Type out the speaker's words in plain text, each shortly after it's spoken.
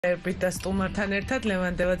Erpita სტუმართან ერთად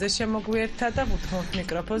ლევან დევაძე შემოგვიერთა და უთმობთ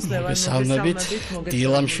მიკროფონს ლევან მოგესალმებით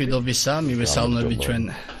დილამ მშვიდობისა მივესალმებით ჩვენ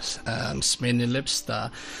მსმენელებს და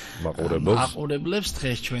მაყურებლებს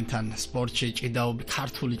დღეს ჩვენთან სპორტში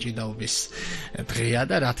ქართული ჭიდაობის დღეა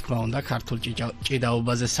და რა თქმა უნდა ქართულ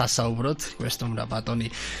ჭიდაობაზე სასაუბროთ გვესტუმრა ბატონი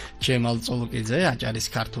ჯემალ წულუკიძე აჭარის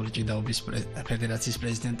ქართული ჭიდაობის ფედერაციის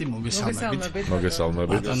პრეზიდენტი მოგესალმებით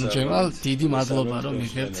ბატონო ჯემალ დიდი მადლობა რომ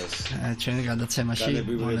მიღებთ ჩვენი გადაცემაში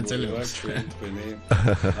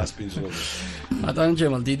ბატონო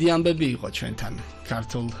ჯემალ დიდი ამბები იყო ჩვენთან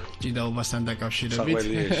ქართულ ჭიდაობასთან დაკავშირებით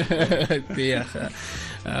დიახ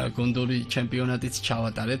გუნდური ჩემპიონატიც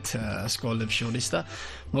ჩავატარეთ სკოლებს შორის და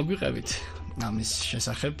მოგვიყევით ამის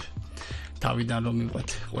შესახებ თავიდან რომ მივყვეთ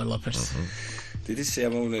ყველაფერს დიდი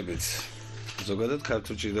სიამოვნებით ზოგადად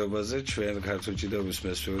ქართულ ჭიდაობაზე ჩვენ ქართულ ჭიდაობის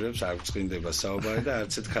მესვეურებს არ გვწყინდება საუბარი და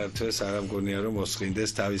არც ერთ ქართველს არ ამგონია რომ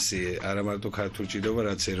მოსყინდეს თავისი არა მარტო ქართულ ჭიდაობა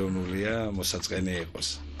რაც ეროვნულია მოსაწყენი იყოს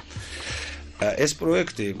ეს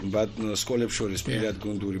პროექტი სკოლებს შორის პირად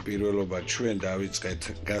გუნდური პირველობა ჩვენ დავიწყეთ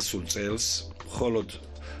გასულ წელს მხოლოდ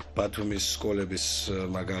ბათუმის სკოლების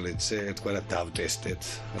მაგალითზე ერთგვარად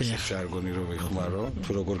დავტესტეთ ასე ჟარგონი რომ ვიხმარო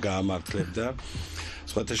თუ როგორ გაამართლებდა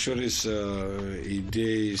სხვათა შორის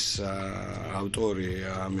იდეის ავტორი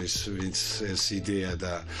ამის ვინც ეს იდეა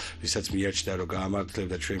და ვისაც მიაჩნდა რომ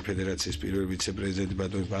გაამართლებდა ჩვენ ფედერაციის პირველი ვიცე-პრეზიდენტი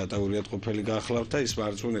ბატონი პაატა ურიადმyofeli გახლავთ და ის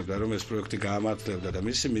მარწმუნებდა რომ ეს პროექტი გაამართლებდა და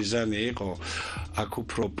მისი მიზანი იყო აქ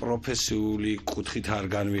უფრო პროფესიული კუთხით არ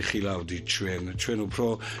განვიხილავდით ჩვენ უფრო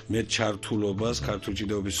მეტ ჩართულობას ქართული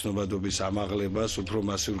ჭიდაობის ცნობადობის ამაღლებას უფრო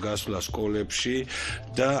მასიურ გასვლას სკოლებში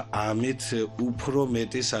და ამით უფრო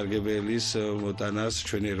მეტი სარგებელის მოტანას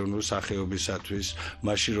ჩვენი ეროვნული სახეობისათვის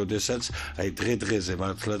მაშინ როდესაც აი დღე-დღეზე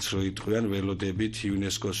მართლაც რო იტყვიან ველოდებით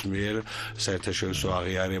იუნესკოს მიერ საერთაშორისო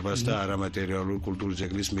აღიარებას და არამატერიალური კულტურის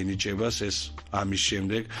ძეგლის მინიჭებას ეს ამის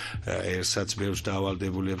შემდეგ ერთსაც ბევრს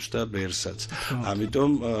დავალდებულებს და ბერსაც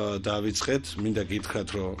ამიტომ დავიწყეთ მინდა გითხრათ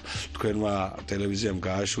რომ თქვენმა ტელევიზიამ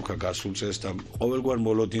გააშუქა გასულ წელს და ყოველგვარ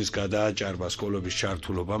მოლოდინს გადააჭარბა სკოლების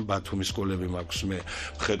ჩართულობამ ბათუმის სკოლები მაქვს მე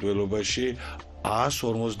მხედველობაში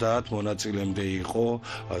 150 მონაწილემდე იყო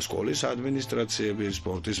სკოლის ადმინისტრაციები,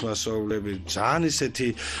 სპორტის მასწავლებლები, ძალიან ისეთი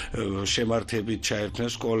შემართებით ჩაერთნენ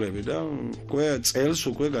სკოლები და უკვე წელს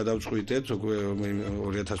უკვე გადავწყვიტეთ, უკვე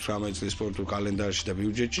 2018 წლის სპორტულ კალენდარში და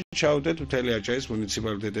ბიუჯეტში ჩავდეთ მთელი აჭარის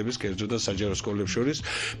მუნიციპალიტეტების კერძო და საჯარო სკოლებს შორის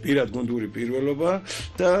პირად გუნდური პირველობა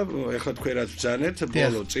და ეხლა თქვენ რაც ბრძანეთ,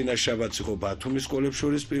 ბოლო წინა შაბათს იყო ბათუმის სკოლებს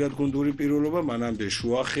შორის პირად გუნდური პირველობა, მანამდე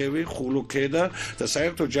შუახევი, ხულუქედა და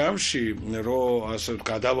საერთო ჯამში რომ ასე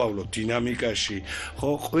გადავავლოთ დინამიკაში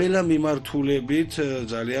ხო ყველა მიმართულებით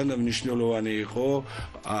ძალიან მნიშვნელოვანი იყო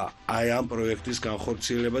აი ამ პროექტის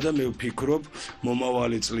განხორციელება და მე ვფიქრობ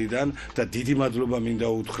მომავალი წლიდან და დიდი მადლობა მინდა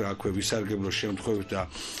უთხრა აქვე ვისარგებლო შემთხვევით და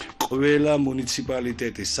ყველა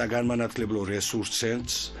მუნიციპალიტეტის საგანმანათლებლო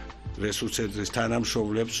რესურსების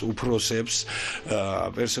თანამშრომლებს, უფროსებს,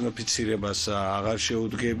 პერსონიფიცირებას აღარ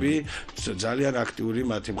შეუდგები, ძალიან აქტიური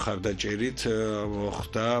მათი მხარდაჭერით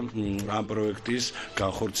მოხდა ამ პროექტის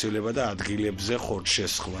განხორციელება და ადგილებზე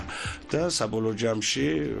ხორცშესხმა. და საბოლოო ჯამში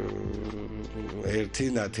ერთი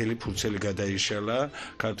ნათელი ფურცელი გადაიშალა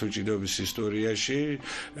ქართული ჭიდაობის ისტორიაში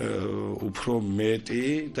უფრო მეტი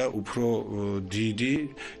და უფრო დიდი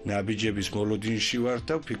ნაბიჯების მოლოდინში ვარ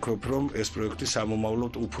და ვფიქრობ რომ ეს პროექტი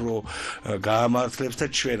სამომავლოდ უფრო გაამართლებს და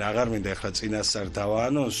ჩვენ აღარ მინდა ახლა წინასწარ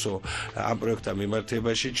დავაანონსო ამ პროექტთან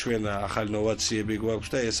მიმართებაში ჩვენ ახალი ნოვაციები გვაქვს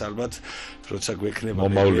და ეს ალბათ როცა გვექნება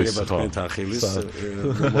მოგიერება თქვენთან ხილის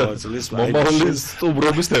მომავლის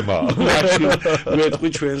სტუმრობის თემაა მეთყვი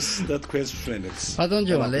ჩვენს და თქვენს მსმენელს ბატონ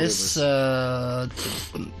ჯემალ ეს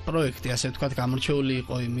პროექტი ასე ვთქვათ გამორჩეული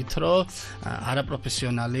იყო იმით რომ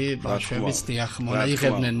არაპროფესიონალი ბავშვებიც დიახ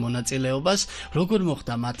იღებდნენ მონაწილეობას როგორ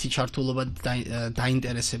მოხდა მათი ჩართულობა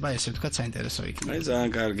დაინტერესება ესე ვთქვათ საინტერესო იქნება. აი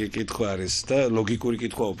ძალიან კარგი კითხვა არის და ლოგიკური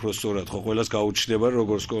კითხვა უფრო სწორად ხო ყველას გაუჩნდება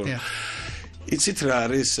როგორ სკოლა. იცით რა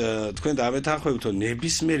არის თქვენ დამეთანხმებით რომ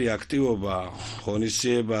ნებისმიერი აქტივობა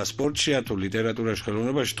ღონისძიება სპორტშია თუ ლიტერატურაში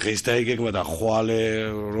ხელოვნებაში დღეს დაიგეგმა და ხვალე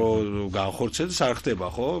რომ განხორციელდეს არ ხდება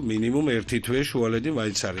ხო მინიმუმ ერთი თვე შუალედი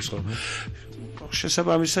მაინც არის ხო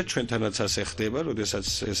შესაბამისად ჩვენთანაც ასე ხდება, როდესაც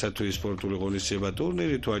ესა თუ სპორტული ღონისძიება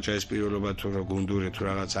ტურნირი თუ აჭარის პირველობა თუ გუნდური თუ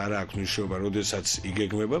რაღაც არ აქვს მნიშვნელობა, როდესაც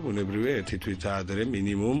იგეგმება, ბუნებრივია ერთი თვით ადრე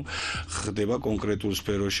მინიმუმ ხდება კონკრეტულ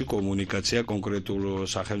სფეროში კომუნიკაცია, კონკრეტულ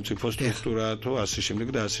სახელმწიფო სტრუქტურა თუ ასე შემდეგ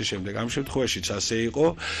და ასე შემდეგ. ამ შემთხვევაშიც ასე იყო,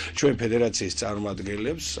 ჩვენ ფედერაციის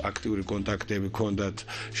წარმომადგენლებს აქტიური კონტაქტები ჰქონდათ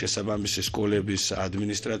შესაბამისი სკოლების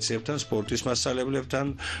ადმინისტრაციებთან, სპორტის მასწავლებლებთან,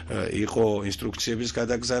 იყო ინსტრუქციების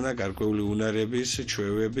გადაგზანა, გარკვეული უნარები სპორტების,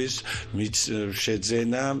 ჩვევების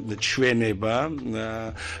შეძენა, ჩვენება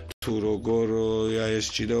თუ როგორ ეს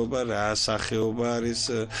ჭიდაობა რა სახეობა არის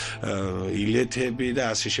ილეთები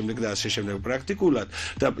და ასე შემდეგ პრაქტიკულად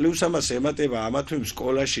და პლუს ამას ემატება ამა თუ იმ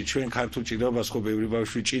სკოლაში ჩვენ ქართულ ჭიდაობას ხო ბევრი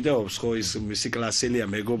ბავშვი ჭიდაობს ხო ის მისი კლასელია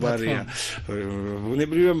მეგობარია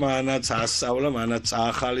ბუნებრივია მანაც ასწავლა მანაც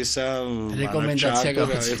წაახალისა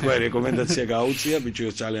რეკომენდაცია გაუწია ბიჭო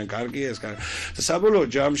ეს ძალიან კარგია ეს საბოლოო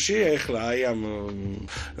ჯამში ეხლა აი ამ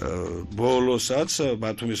ბოლოსაც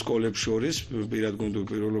ბათუმის სკოლებს შორის პირად გუნდურ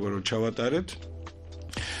პირველობა რომ ჩავატარეთ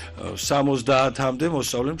 70-მდე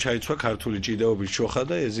მოსწავლემ ჩაიცვა ქართული ჭიდაობის ჩოხა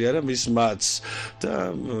და ეზიარა მის მათს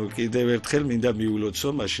და კიდევ ერთხელ მინდა მიულოცო,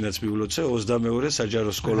 მაშინაც მიულოცე 22-ე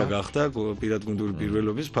საჯარო სკოლა გახდა პირად გუნდური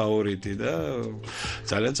პირველობის ფავორიტი და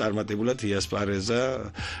ძალიან წარმატებულად იასპარეზა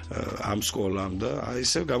ამ სკოლამ და აი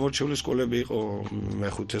ესე გამორჩეული სკოლები იყო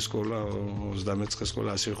მეხუთე სკოლა, 29 სკოლა,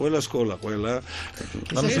 ასე ყველა სკოლა, ყველა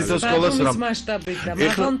ამის სკოლას რა მასშტაბით და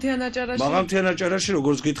მაღალმთიან აჭარაში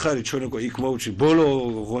როგორც გითხარი ჩვენ უკვე იქ მოვჭი ბოლო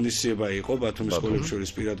ღონისძიება იყო ბათუმის სკოლებს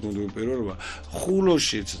შორის პირად გუნდური პირველობა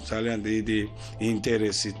ხულოშიც ძალიან დიდი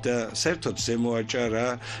ინტერესით და საერთოდ ზემოაჭარა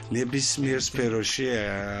ნებისმიერ სფეროში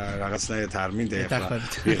რაღაცნაირად არ მინდა ახლა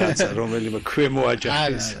ვიღაცა რომელიმე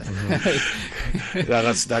ქვემოაჭარის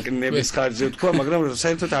რაღაც დაკნინების ხარჯზე თქვა მაგრამ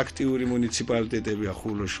საერთოდ აქტიური მუნიციპალიტეტებია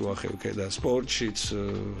ხულოში უახევქე და სპორტშიც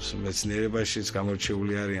მეცნიერებაშიც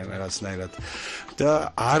გამორჩეული არიან რაღაცნაირად და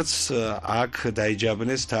არც აქ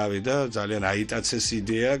დაიჯაბნეს თავი და ძალიან აიტაცეს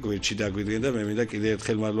იდეა გვერდში დაგვიდგენ და მე მინდა კიდევ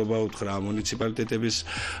ერთხელ მადლობა უთხრა მუნიციპალიტეტების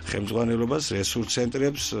ხელმძღვანელობას, რესურს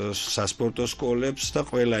ცენტრებს, სასპორტო სკოლებს და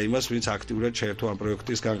ყველა იმას, ვინც აქტიურად შეერთო ამ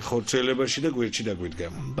პროექტის განხორციელებაში და გვერდში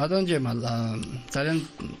დაგვიდგება. ბატონ ჯემალ, ძალიან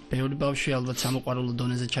ბევრი ბავშვი ალბათ სამოყვარულო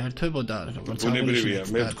დონეზე ჩაერთვებოდა, როგორც ბუნებრივია.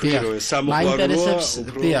 მე ვთქვი, რომ ეს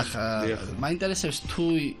სამოყვარულოა მაინტერესებს თუ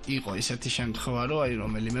იყო ისეთი შემთხვევა, რომ აი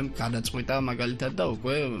რომელიმე გადაწყვიტა მაგალითად და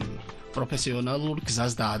უკვე პროფესიონალურ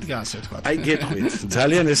გზას დაადგა ასე ვთქვათ. აი გეტყვით,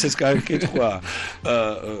 ძალიან ესეც კარგი კითხვა.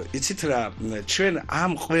 იცით რა, ჩვენ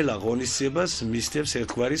ამ ყველა ღონისძიებას მისდევს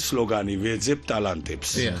ერთგვარი სლოგანი ვეძებ ტალანტებს.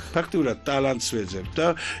 ფაქტურად ტალანტს ვეძებ და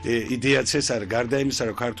იდეაც ეს არის გარდა იმისა,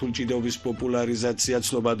 რომ ქართული ჭიდაობის პოპულარიზაცია,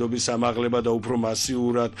 ცნობადობის ამაღლება და უფრო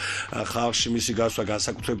მასიურად ხალხში მისი გასვლა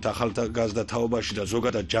განსაკუთრებით ახალგაზრდა თაობაში და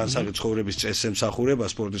ზოგადად ჯანსაღი ცხოვრების წესს ემსახურება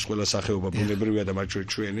სპორტის ყველა სახეობა ბუნებრივია და მათ შორის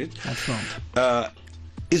ჩვენით.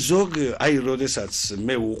 ზოგ აი როდესაც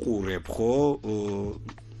მე უყურებ ხო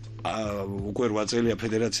უკვე 8 წელია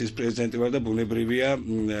ფედერაციის პრეზიდენტი ვარ და ბუნებრივია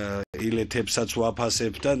ილეთებსაც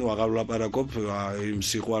ვაფასებ და ნუ აღარ ვლაპარაკობ იმ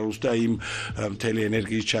სიყვარულს და იმ მთელი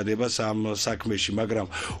ენერგიის ჩადებას ამ საქმეში, მაგრამ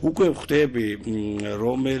უკვე ვხვდები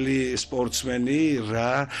რომელი სპორტსმენი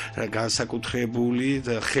რა განსაკუთრებული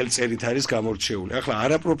ხელწერით არის გამორჩეული. ახლა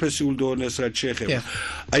არაპროფესიულ დონეს რაც შეეხება.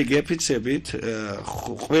 აი გეფიცებით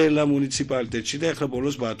ყველა მუნიციპალიტეტში და ახლა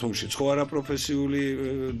ბოლოს ბათუმში ხო არაპროფესიული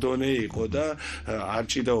დონე იყო და არ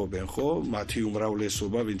ჭიდაობენ ხო მათი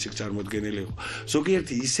უმრავლესობა ვინც იქ წარმოდგენილი იყო.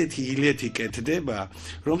 ზოგიერთი ისეთი ილეთი კეთდება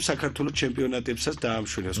რომ საქართველოს ჩემპიონატებსაც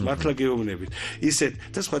დაამშვენებს მართლა გეუბნებით ისეთ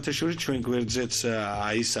და სხვათა შორის ჩვენ გვერდზეც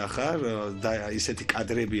აისახა და ისეთი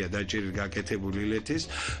კადრებია დაჭერილი გაკეთებული ილეთის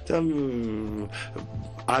და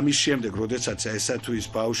ამის შემდეგ როდესაც ესა თუ ის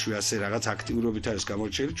ბავშვი ასე რაღაც აქტიურობით არის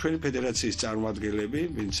გამორჩეული ჩვენი ფედერაციის წარმომადგენლები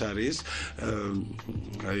ვინც არის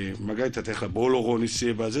აი მაგალითად ახლა ბოლო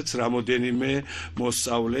ღონისძიებაზეც რამოდენიმე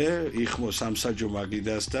მოსწავლე იხმო სამსაჯო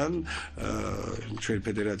მაგიდასთან ჩვენი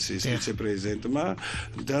ფედერაციის ვიცე-პრეზიდენტმა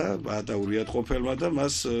და Paata uriadmyofeli და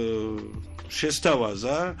მას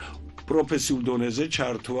შესთავაზა პროფესიულ დონეზე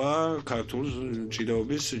ჩართვა ქართულ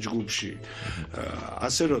ჭიდაობის ჯგუფში.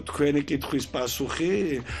 ასე რომ თქვენი კითხვის პასუხი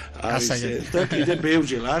არის და კიდე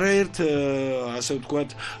ბევრჯერ არაერთ ასე ვთქვათ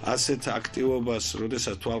ასეთ აქტივობას,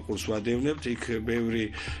 როდესაც თვალყურს ვადევნებთ, იქ ბევრი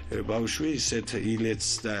ბავშვი ისეთ ილეთს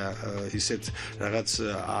და ისეთ რაღაც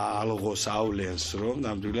ალღოს ავლენს, რომ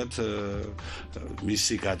ნამდვილად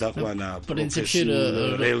მისი გადაყვანა პროფესიულ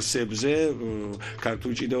რელსებზე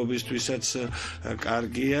ქართული ჭიდაობისთვისაც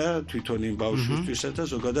კარგია თვითონ იმ ბავშვისთვისაც და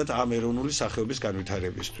ზოგადად ამ ეროვნული სახეობის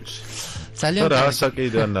განვითარებისთვის. ძალიან რა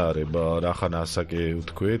ასაკიდან არის, რახან ასაკი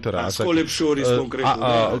ვთქვით, რა ასაკი სკოლებს შორის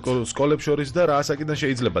კონკრეტულად. სკოლებს შორის და რა ასაკიდან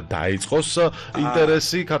შეიძლება დაიწყოს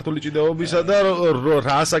ინტერესი ქართული ჭიდაობისა და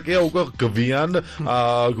რა ასაკია უკვე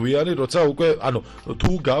გვიანი, როცა უკვე, ანუ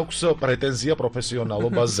თუ გაქვს პრეტენზია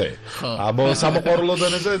პროფესიონალობაზე. ამ სამოყვარულო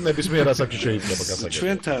დონეზე ნებისმიერ ასაკში შეიძლება გასაგებია.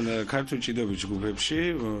 ჩვენთან ქართული ჭიდაობის ჯგუფებში,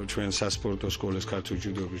 ჩვენ სასპორტო სკოლის ქართული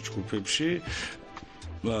ჭიდაობის ჯგუფებში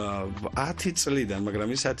 10 წლიდან, მაგრამ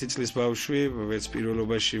ის 10 წლის ბავშვი ვერც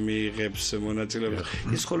პირველობაში მიიღებს მონაწილეობას.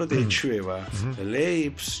 ის მხოლოდ ეჩვევა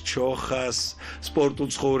ლეიფს, ჩოხას, სპორტულ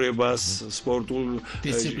ცხოვრებას, სპორტულ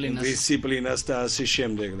დისციპლინას და ასე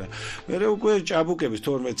შემდეგ და მე უკვე ჭაბუკების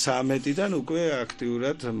 12-13-დან უკვე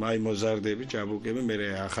აქტიურად მოზარდები ჭაბუკები, მე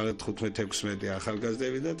ახალ 15-16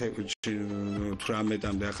 ახალგაზრდები და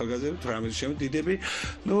 18-მდე ახალგაზრდები, 18-ის შემდეგ დიდები,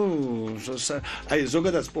 აი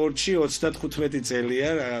ზოგადად სპორტში 35 წელია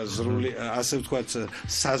ზრული, ასე ვთქვათ,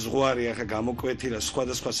 საზღვარი ახლა გამოკვეთილა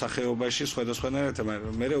სხვადასხვა სახეობაში, სხვადასხვანაირად,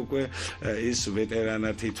 მაგრამ მე უკვე ის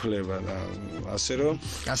ვეტერანად ითვლება და ასე რომ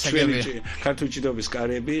ქართული ჭიდაობის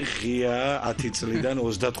კარები ღია 10 წლიდან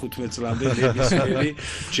 35 წლამდე ნებისმიერი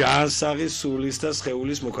ჯანსაღი სულის და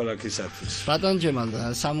სხეულის მოქალაქისათვის. ბატონ ჯემალ,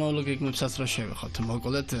 სამომავლო გეგმებსაც რო შევეხოთ,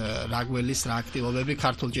 მოკლედ რა გველის რა აქტივობები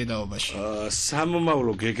ქართულ ჭიდაობაში?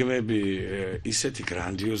 სამომავლო გეგმები ისეთი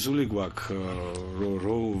გრანდიოზული გვაქვს,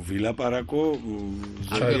 რომ ვილაპარაკო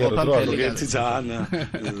ერთი ძალიან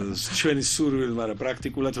ჩვენი სურვილი, მაგრამ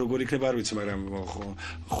პრაქტიკულად როგორ იქნება არ ვიცი, მაგრამ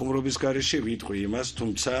ხუმრობის გარეშე ვიტყვი იმას,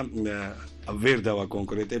 თუმცა ვერ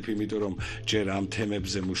დავაკონკრეტებ, იმიტომ რომ ჯერ ამ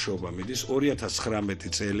თემებზე მუშაობა მიდის. 2019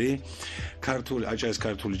 წელი აჭარის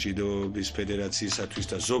ქართული ჭიდაობის ფედერაციისათვის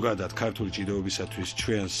და ზოგადად ქართული ჭიდაობისათვის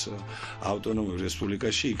ჩვენს ავტონომიურ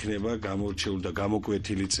რესპუბლიკაში იქნება გამორჩეული და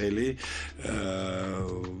გამოკვეთილი წელი.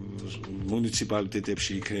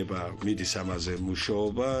 მუნიციპალიტეტებში იქნება მიდის ამაზე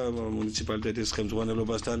მუშაობა, მუნიციპალიტეტის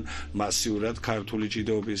ხელმძღვანელობასთან მასიურად ქართული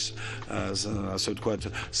ჭიდაობის ასე ვთქვათ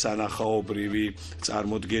სანახაობრივი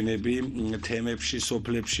წარმოდგენები თემებში,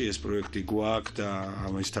 სოფლებში ეს პროექტი გვაქვს და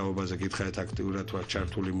ამის თაობაზე გითხარით აქტიურად ვარ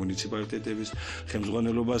ჩართული მუნიციპალიტეტების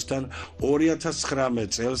ხელმძღვანელობასთან. 2019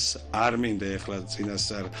 წელს არ მინდა ეხლა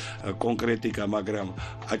წინასწარ კონკრეტიკა, მაგრამ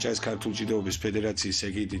აჭარის ქართული ჭიდაობის ფედერაციის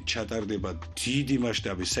ეგიდით ჩატარდება დიდი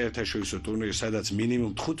მასშტაბის საერთაშორისო ტურნირი, სადაც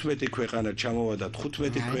მინიმუმ 15 ქვეყანა ჩამოვა და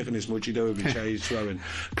 15 ქვეყნის მოჭიდავეები ჩაიცვავენ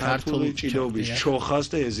ქართული ჭიდაობის ჩოხას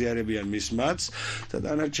და ეზიარებიან მის მათს და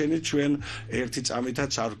დანარჩენი ჩვენ ერთი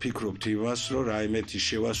წამითაც არ ვფიქრობთ იმას, რომ რაიმეთი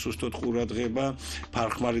შევასუსტოთ ყურადღება,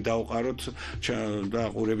 ფარხმალი დავყაროთ და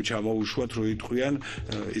ყურები ჩამოუშვათ, რომ იტყვიან,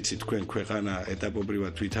 იცი თქვენ ქვეყანა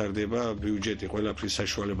ეტაპობრივად ვითარდება, ბიუჯეტი ყველაფრის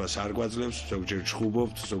საშუალებას არ გვაძლევს, ზოგჯერ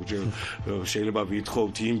ჩხუბობთ, ზოგჯერ შეიძლება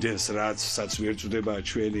ვითხოვთ იმდენს, რასაც ვერ წვდება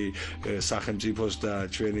ჩვენი სახელმწიფოს და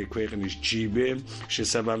ჩვენი ქვეყნის ჯიბე,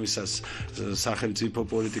 შესაბამისად სახელმწიფო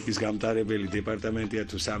პოლიტიკის გამტარებელი დეპარტამენტია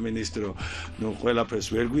თუ სამინისტრო, ყველაფერს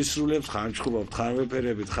ვერ გვისრულებს, ხან ჩხუბობთ, ხან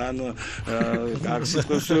ვეფერებით, ხან აქ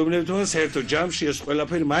სიტყვებს ვეუბნებთ, რომ საერთოდ ჯამში ეს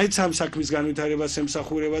ყველაფერი მაინც ამ საქმის განვითარებას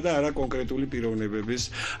ემსახურება და არა კონკრეტული პიროვნებების.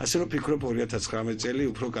 ასე რომ ფიქრობ 2019 წელი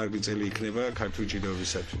უფრო კარგი წელი იქნება ქართული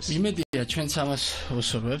ჭიდაობისათვის. იმედია ჩვენც ამას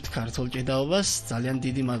ვუსურვებთ ქართულ ჭიდაობას. ძალიან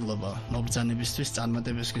დიდი მადლობა მობრძანებისთვის,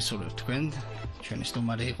 წარმატებას გისურვებთ თქვენ. ჩვენი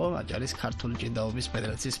სტუმარი იყო აჭარის ქართული ჭიდაობის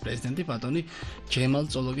ფედერაციის პრეზიდენტი ბატონი ჯემალ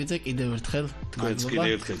წოლოგიძე. კიდევ ერთხელ მადლობა.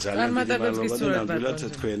 ძალიან დიდი მადლობა და ნამდვილად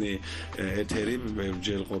თქვენი ეთერი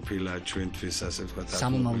ბევრჯერ ყოფილა ჩვენთვის, ასე ვთქვათ,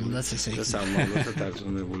 სამომავლოდაც ესე იქნება. სამომავლოდ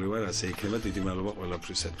დარწმუნებული ვარ, ასე იქნება. დიდი მადლობა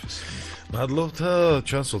ყველაფრისათვის. მადლობთ,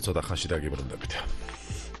 ჩვენ სულ ცოტა ხანში დაგიბრუნდებით.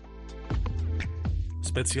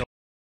 სპეციალ